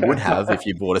 We would have if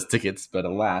you bought us tickets, but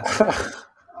alas.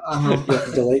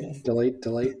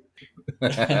 Delete.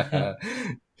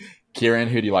 Kieran,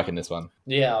 who do you like in this one?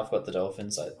 Yeah, I've got the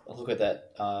Dolphins. I look at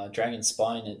that dragon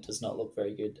spine. It does not look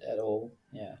very good at all.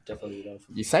 Yeah, definitely the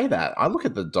Dolphins. You say that. I look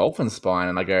at the Dolphin spine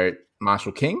and I go,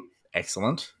 Marshall King,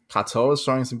 excellent. Katoa is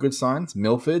showing some good signs.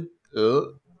 Milford,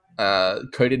 Cody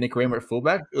Nikorima at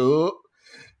fullback.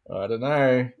 I don't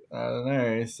know.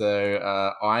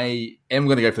 So I am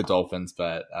going to go for the Dolphins,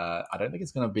 but I don't think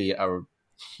it's going to be a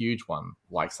huge one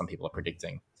like some people are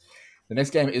predicting. The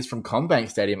next game is from Combank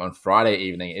Stadium on Friday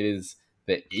evening. It is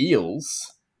the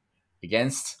Eels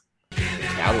against the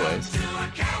Cowboys.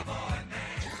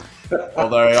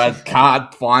 Although I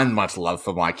can't find much love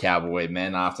for my Cowboy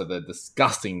men after the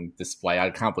disgusting display.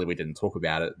 I can't believe we didn't talk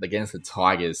about it. Against the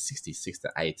Tigers,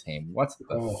 66-18. What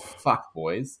the fuck,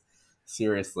 boys?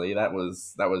 Seriously, that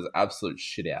was absolute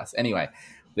shit house. Anyway,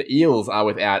 the Eels are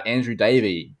without Andrew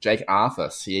Davey, Jake Arthur,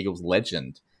 Sea Eagles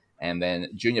legend, and then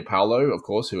Junior Paulo, of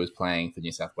course, who is playing for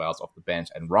New South Wales off the bench,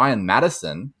 and Ryan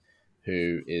Madison,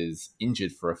 who is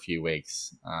injured for a few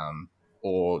weeks,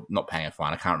 or not paying a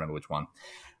fine. I can't remember which one.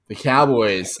 The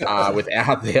Cowboys are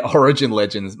without their Origin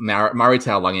legends, Murray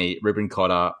Taulagi, Ruben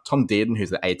Cotter, Tom Dearden, who's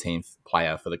the 18th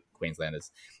player for the Queenslanders,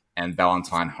 and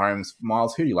Valentine Holmes.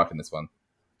 Miles, who do you like in this one?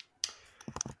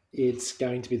 It's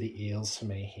going to be the Eels for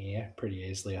me here, pretty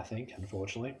easily, I think,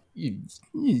 unfortunately. You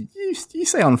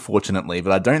say unfortunately,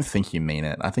 but I don't think you mean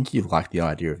it. I think you like the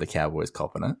idea of the Cowboys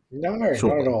copping it. No, not at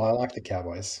all. I like the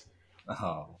Cowboys.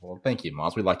 Oh, well, thank you,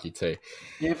 Miles. We like you too.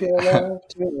 If you love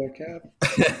to look up.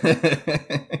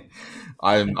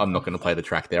 I'm not going to play the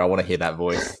track there. I want to hear that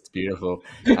voice. It's beautiful.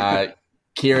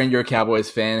 Kieran, you're a Cowboys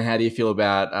fan. How do you feel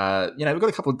about, we've got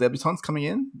a couple of debutants coming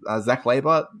in. Zach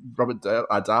Labert, Robert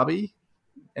Darby.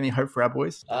 Any hope for our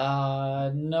boys?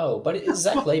 No, but is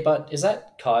Zach Labert, is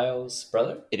that Kyle's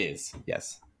brother? It is,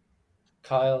 yes.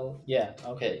 Kyle, yeah,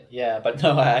 okay, yeah, but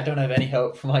no, I don't have any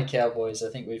hope for my Cowboys. I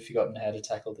think we've forgotten how to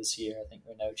tackle this year. I think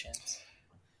we're no chance.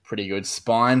 Pretty good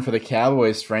spine for the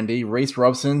Cowboys, friendy. Reece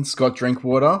Robson, Scott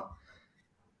Drinkwater.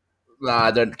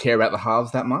 I don't care about the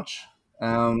halves that much.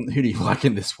 Who do you like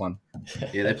in this one?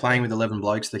 Yeah, they're playing with 11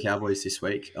 blokes, the Cowboys, this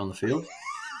week on the field.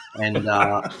 And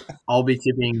I'll be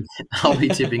tipping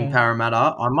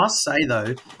Parramatta. I must say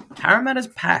though, Parramatta's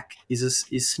pack is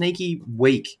sneaky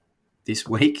weak this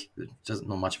week. It doesn't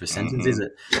not much of a sentence, is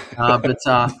it? But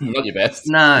not your best.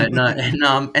 No,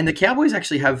 and the Cowboys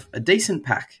actually have a decent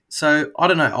pack. So I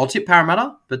don't know. I'll tip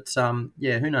Parramatta, but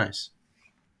who knows?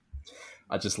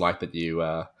 I just like that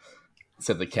you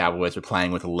said the Cowboys were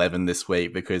playing with 11 this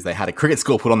week because they had a cricket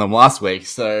score put on them last week.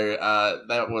 So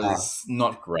that was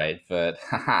not great, but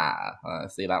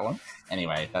see that one?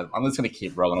 Anyway, I'm just going to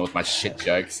keep rolling with my shit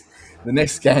jokes. The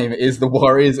next game is the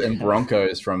Warriors and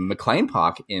Broncos from McLean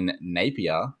Park in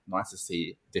Napier. Nice to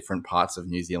see different parts of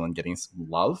New Zealand getting some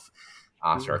love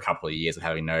after a couple of years of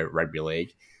having no rugby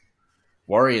league.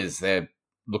 Warriors, they're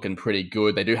looking pretty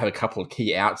good. They do have a couple of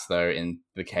key outs, though, in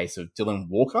the case of Dylan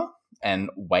Walker and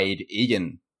Wade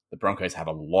Egan. The Broncos have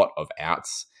a lot of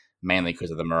outs, mainly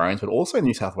because of the Maroons, but also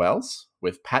New South Wales,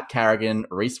 with Pat Carrigan,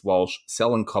 Reece Walsh,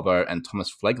 Selwyn Cobbo, and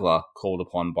Thomas Flegler called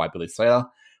upon by Billy Slater,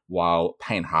 while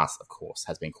Payne Haas, of course,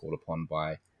 has been called upon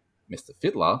by Mr.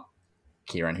 Fiddler.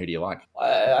 Kieran, who do you like?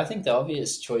 I think the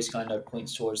obvious choice kind of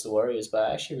points towards the Warriors, but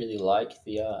I actually really like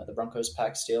the Broncos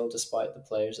pack still, despite the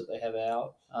players that they have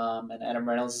out. And Adam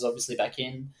Reynolds is obviously back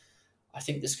in. I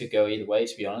think this could go either way,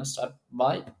 to be honest. I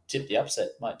might tip the upset,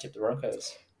 might tip the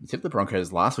Broncos. You tipped the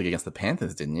Broncos last week against the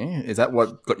Panthers, didn't you? Is that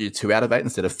what got you 2 out of 8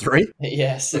 instead of 3?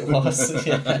 Yes, it was.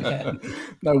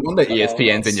 No wonder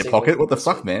ESPN's in your pocket. What the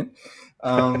fuck, man?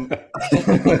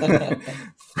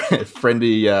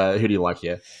 Friendy, who do you like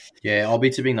here? Yeah, I'll be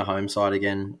tipping the home side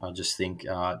again. I just think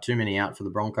too many out for the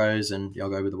Broncos, and I'll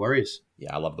go with the Warriors.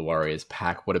 Yeah, I love the Warriors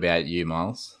pack. What about you,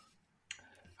 Miles?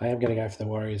 I am going to go for the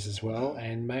Warriors as well.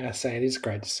 And may I say, it is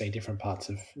great to see different parts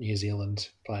of New Zealand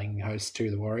playing host to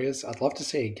the Warriors. I'd love to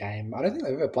see a game. I don't think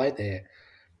they've ever played there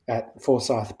at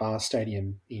Forsyth Bar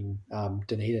Stadium in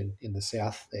Dunedin in the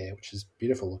south there, which is a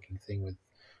beautiful looking thing with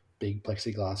big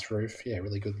plexiglass roof. Yeah,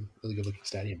 really good looking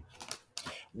stadium.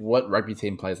 What rugby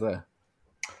team plays there?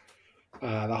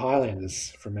 The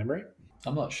Highlanders, from memory.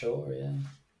 I'm not sure, yeah.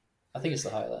 I think it's the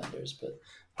Highlanders, but...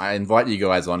 I invite you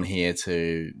guys on here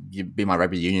to be my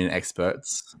rugby union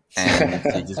experts and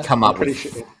you just come up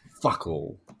with fuck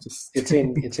all. It's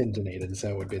in Dunedin, so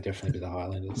it would definitely be the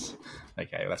Highlanders.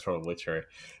 Okay, that's probably true.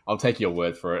 I'll take your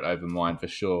word for it over mine for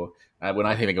sure. When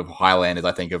I think of Highlanders,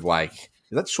 I think of is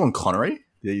that Sean Connery?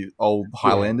 the old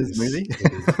Highlanders movie.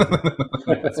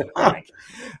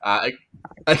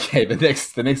 Okay,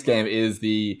 the next game is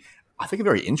I think a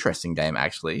very interesting game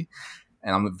actually,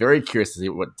 and I'm very curious to see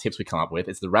what tips we come up with.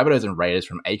 It's the Rabbitohs and Raiders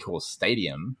from Accor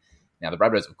Stadium. Now the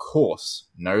Rabbitohs, of course,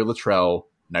 no Latrell,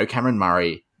 no Cameron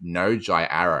Murray, no Jai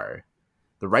Arrow.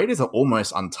 The Raiders are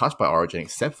almost untouched by Origin,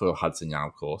 except for Hudson Young,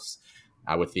 of course,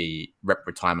 with the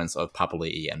retirements of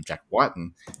Papali'i and Jack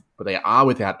Whiten. But they are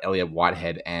without Elliot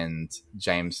Whitehead and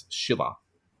James Schiller.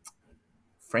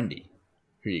 Friendy,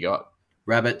 who you got?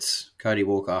 Rabbits, Cody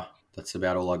Walker. That's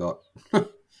about all I got.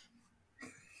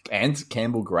 And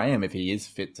Campbell Graham, if he is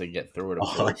fit to get through it.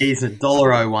 He's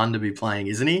 $1.01 to be playing,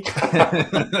 isn't he?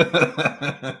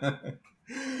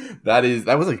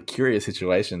 That was a curious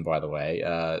situation, by the way.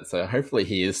 So hopefully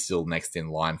he is still next in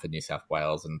line for New South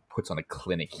Wales and puts on a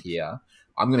clinic here.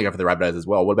 I'm going to go for the Rabbitohs as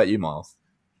well. What about you, Miles?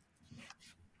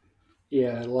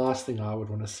 Yeah, the last thing I would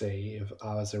want to see if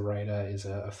I was a Raider is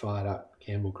a fired up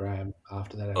Campbell Graham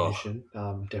after that admission.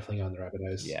 Definitely going the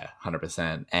Rabbitohs. Yeah,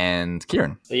 100%. And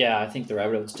Kieran? So yeah, I think the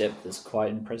Rabbitohs' depth is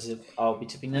quite impressive. I'll be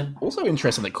tipping them. Also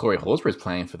interesting that Corey Horsburgh is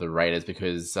playing for the Raiders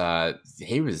because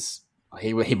he must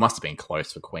have been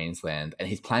close for Queensland, and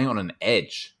he's playing on an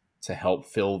edge to help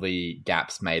fill the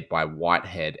gaps made by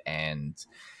Whitehead and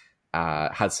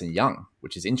Hudson Young,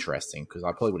 which is interesting because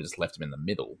I probably would have just left him in the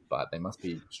middle, but they must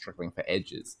be struggling for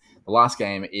edges. The last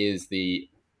game is the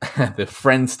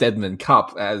Friend Steadman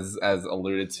Cup, as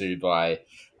alluded to by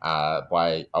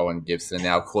Owen Gibson.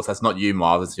 Now, of course, that's not you,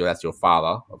 Miles. That's your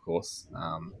father, of course.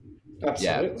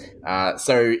 Absolutely. Yeah.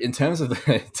 So in terms of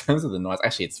the Knights,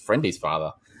 actually, it's Friendy's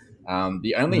father.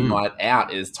 The only Knight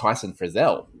out is Tyson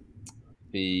Frizzell.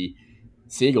 The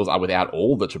Seagulls are without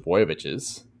all the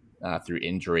Trebojeviches through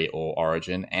injury or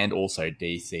Origin, and also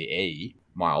DCE.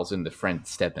 Miles, in the Friend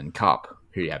Steadman Cup,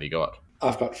 who have you got?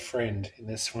 I've got Friend in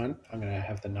this one. I'm going to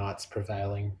have the Knights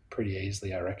prevailing pretty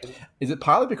easily, I reckon. Is it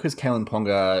partly because Kalen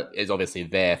Ponga is obviously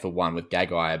there for one with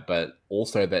Gagai, but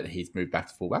also that he's moved back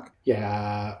to fullback?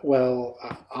 Yeah, well,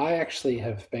 I actually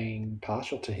have been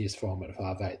partial to his form at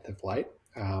 5'8" of late.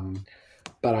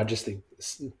 But I just think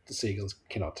the Seagulls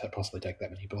cannot possibly take that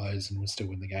many blows and will still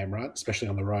win the game, right? Especially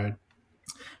on the road.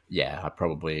 Yeah, I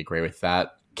probably agree with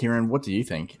that. Kieran, what do you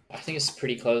think? I think it's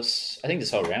pretty close. I think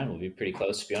this whole round will be pretty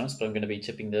close, to be honest, but I'm going to be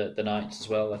tipping the Knights as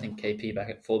well. I think KP back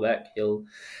at fullback, he'll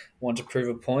want to prove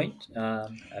a point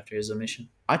after his omission.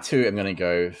 I too am going to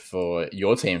go for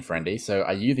your team, Friendy. So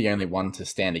are you the only one to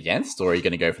stand against, or are you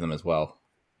going to go for them as well?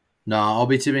 No, I'll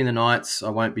be tipping the Knights. I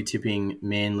won't be tipping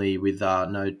Manly with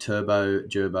no Turbo,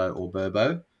 Gerbo, or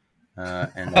Burbo.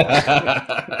 And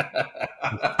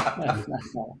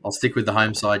I'll stick with the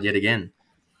home side yet again.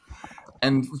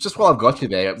 And just while I've got you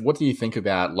there, what do you think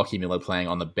about Lockie Miller playing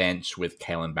on the bench with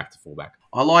Kalen back to fullback?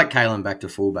 I like Kalen back to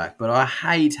fullback, but I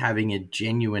hate having a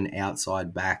genuine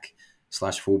outside back /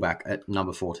 fullback at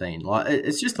number 14. Like,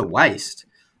 it's just a waste.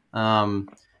 I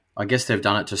guess they've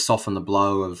done it to soften the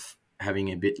blow of having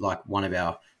a bit like one of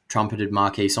our trumpeted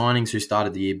marquee signings who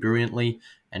started the year brilliantly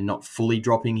and not fully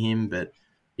dropping him. But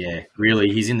yeah, really,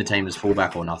 he's in the team as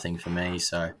fullback or nothing for me,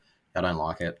 so I don't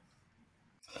like it.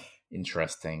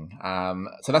 Interesting.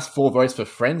 So that's 4 votes for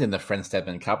Friend in the Friend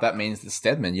Steadman Cup. That means that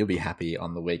Steadman, you'll be happy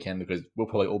on the weekend because we'll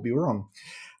probably all be wrong.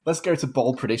 Let's go to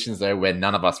bold predictions, though, where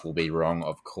none of us will be wrong,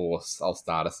 of course. I'll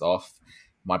start us off.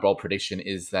 My bold prediction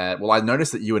is that, well, I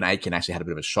noticed that Ewan Aitken actually had a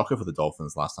bit of a shocker for the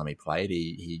Dolphins last time he played.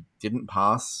 He didn't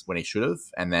pass when he should have,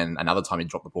 and then another time he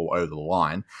dropped the ball over the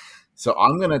line. So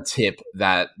I'm going to tip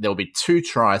that there will be 2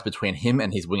 tries between him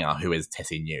and his winger, who is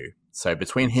Tessie New. So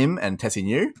between him and Tessie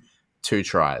New, 2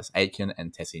 tries, Aitken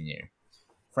and Tessie New.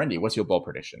 Friendy, what's your bold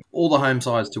prediction? All the home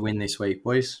sides to win this week,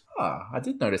 boys. I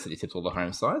did notice that you tipped all the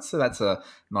home sides, so that's a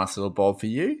nice little bold for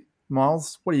you.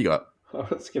 Miles, what do you got? I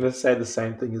was going to say the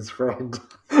same thing as Friend.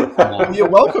 You're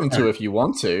welcome to if you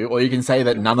want to, or you can say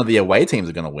that none of the away teams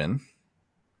are going to win.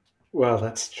 Well,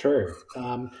 that's true.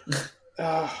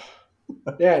 Yeah,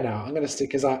 no, I'm going to stick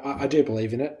because I do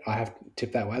believe in it. I have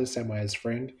tipped that way, the same way as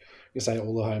Friend. I'm going to say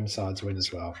all the home sides win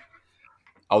as well.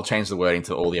 I'll change the wording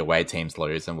to all the away teams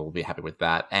lose, and we'll be happy with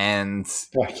that. And,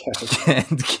 okay.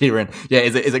 And Kieran, yeah,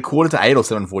 is it 7:45 or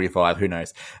 7:45? Who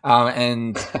knows?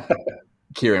 And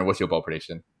Kieran, what's your bold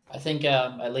prediction? I think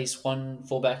at least one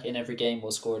fullback in every game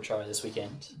will score a try this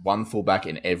weekend. One fullback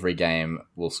in every game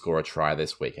will score a try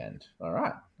this weekend. All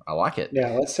right. I like it.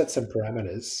 Now, let's set some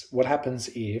parameters. What happens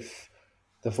if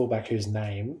the fullback who's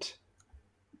named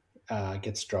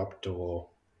gets dropped or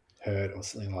hurt or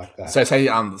something like that? So say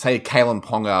Kalen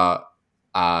Ponga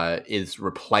is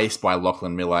replaced by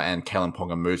Lachlan Miller and Kalen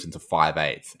Ponga moves into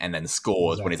 5'8" and then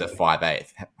scores when he's at 5'8".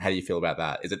 How do you feel about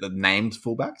that? Is it the named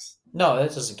fullbacks? No,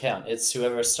 that doesn't count. It's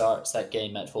whoever starts that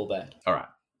game at fullback. All right.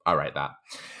 I rate that.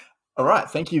 All right.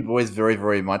 Thank you, boys, very,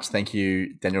 very much. Thank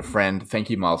you, Daniel Friend. Thank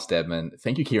you, Miles Steadman.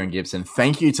 Thank you, Kieran Gibson.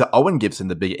 Thank you to Owen Gibson,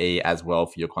 the Big E, as well,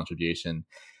 for your contribution.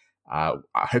 I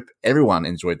hope everyone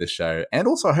enjoyed the show, and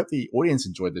also I hope the audience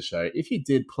enjoyed the show. If you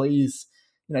did, please,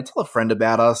 tell a friend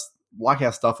about us, like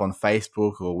our stuff on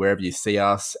Facebook or wherever you see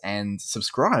us, and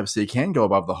subscribe so you can go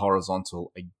above the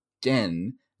horizontal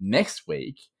again next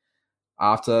week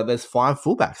after there's 5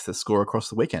 fullbacks that score across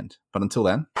the weekend. But until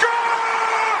then.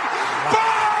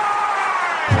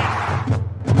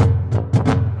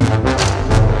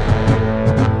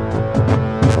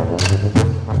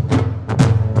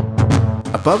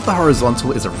 Above the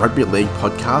Horizontal is a rugby league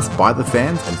podcast by the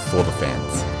fans and for the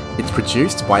fans. It's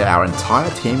produced by our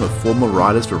entire team of former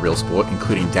writers for Real Sport,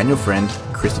 including Daniel Friend,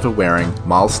 Christopher Waring,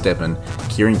 Miles Steadman,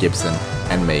 Kieran Gibson,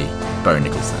 and me, Bo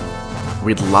Nicholson.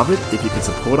 We'd love it if you could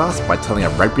support us by telling a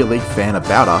rugby league fan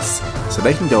about us so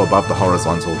they can go above the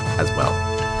horizontal as well.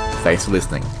 Thanks for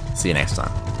listening. See you next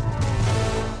time.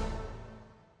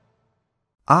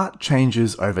 Art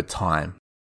changes over time.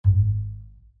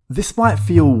 This might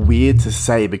feel weird to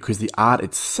say because the art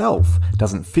itself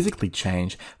doesn't physically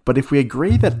change, but if we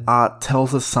agree that art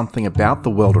tells us something about the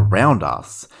world around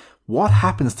us, what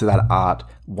happens to that art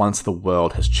once the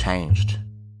world has changed?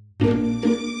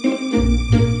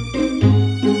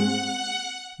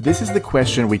 This is the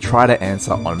question we try to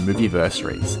answer on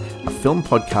Movieversaries, a film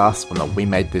podcast on the We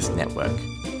Made This network.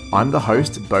 I'm the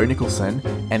host, Bo Nicholson,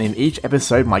 and in each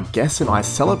episode my guests and I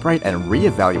celebrate and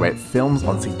re-evaluate films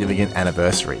on significant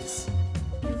anniversaries.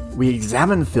 We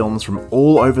examine films from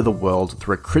all over the world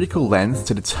through a critical lens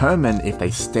to determine if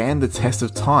they stand the test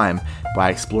of time by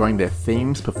exploring their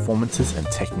themes, performances, and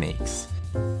techniques.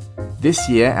 This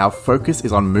year, our focus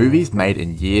is on movies made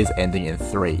in years ending in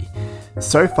 3.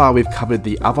 So far, we've covered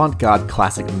the avant-garde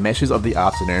classic Meshes of the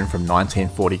Afternoon from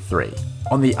 1943.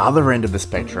 On the other end of the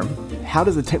spectrum, how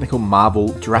does the technical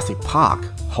marvel Jurassic Park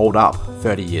hold up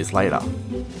 30 years later?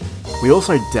 We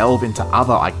also delve into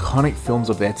other iconic films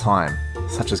of their time,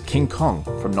 such as King Kong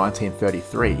from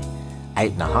 1933,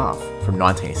 8 1/2 from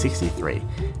 1963,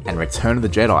 and Return of the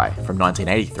Jedi from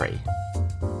 1983.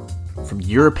 From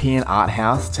European art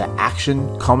house to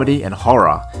action, comedy, and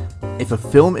horror, if a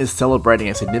film is celebrating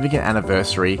a significant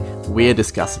anniversary, we're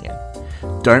discussing it.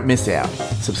 Don't miss out.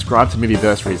 Subscribe to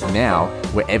Movieversaries now,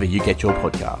 wherever you get your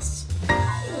podcasts.